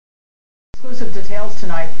Exclusive details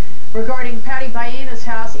tonight regarding Patty Bayena's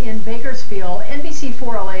house in Bakersfield. NBC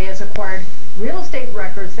 4LA has acquired real estate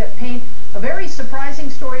records that paint a very surprising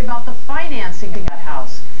story about the financing of that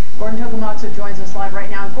house. Gordon Tokumatsu joins us live right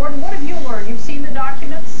now. Gordon, what have you learned? You've seen the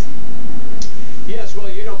documents? Yes, well,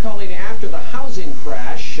 you know, Colleen, after the housing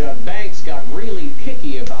crash, banks got really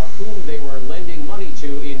picky about whom they were lending money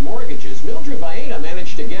to in mortgages. Mildred Bayena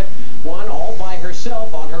managed to get one all by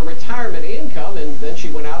herself on her retirement income, and then she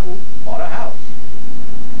went out and bought a house.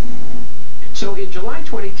 So in July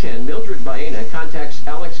 2010, Mildred Bayena contacts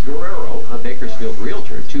Alex Guerrero, a Bakersfield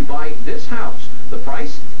realtor, to buy this house. The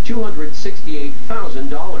price,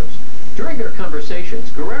 $268,000. During their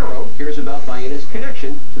conversations, Guerrero hears about Bayena's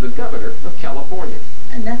connection to the governor of California.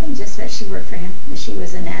 Nothing, just that she worked for him, that she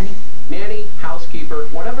was a nanny. Nanny, housekeeper,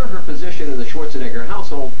 whatever her position in the Schwarzenegger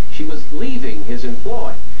household, she was leaving his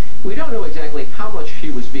employ. We don't know exactly how much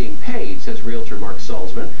she was being paid, says realtor Marc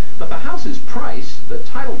Salzman, but the house's price, the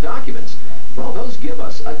title documents, well, those give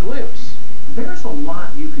us a glimpse. There's a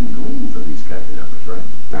lot you can glean from these kinds of numbers, right?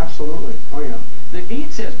 Absolutely. Oh, yeah. The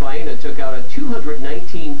deed says Bayena took out a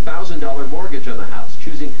 $219,000 mortgage on the house,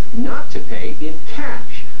 choosing not to pay in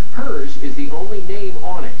cash. Hers is the only name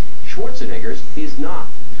on it. Schwarzenegger's is not.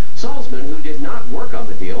 Salzman, who did not work on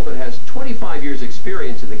the deal but has 25 years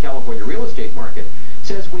experience in the California real estate market,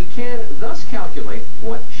 says we can thus calculate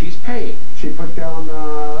what she's paying. She put down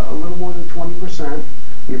a little more than 20%.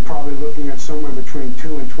 You're probably looking at somewhere between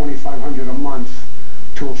 $200 and $2,500 a month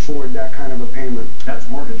to afford that kind of a payment. That's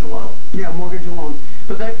mortgage alone. Yeah, mortgage alone.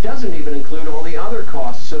 But that doesn't even include all the other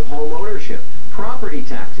costs of home ownership. Property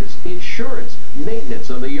taxes, insurance,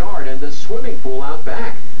 maintenance on the yard, and the swimming pool out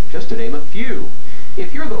back, just to name a few.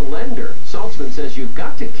 If you're the lender, Salzman says you've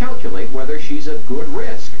got to calculate whether she's a good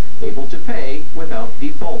risk, able to pay without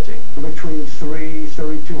defaulting. Between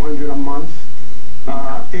 $300–$3,200 a month.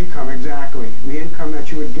 Income, exactly. The income that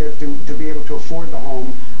you would get to be able to afford the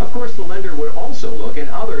home. Of course, the lender would also look at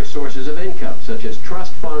other sources of income, such as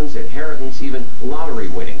trust funds, inheritance, even lottery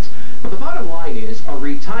winnings. But the bottom line is a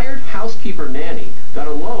retired housekeeper nanny got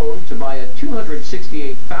a loan to buy a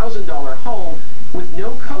 $268,000 home with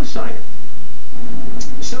no cosigner.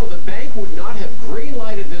 So the bank would not have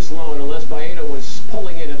green-lighted this loan unless Bayena was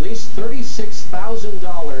pulling in at least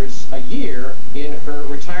 $36,000 a year in her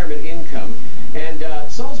retirement income. And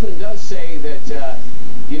Salzman does say that,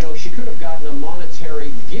 you know, she could have gotten a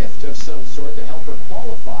monetary gift of some sort to help her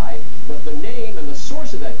qualify, but the name and the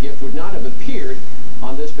source of that gift would not have appeared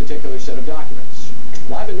on this particular set of documents.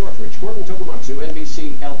 Live in Northridge, Gordon Tokumatsu,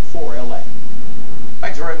 NBC 4LA.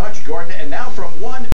 Thanks very much, Gordon. And now from one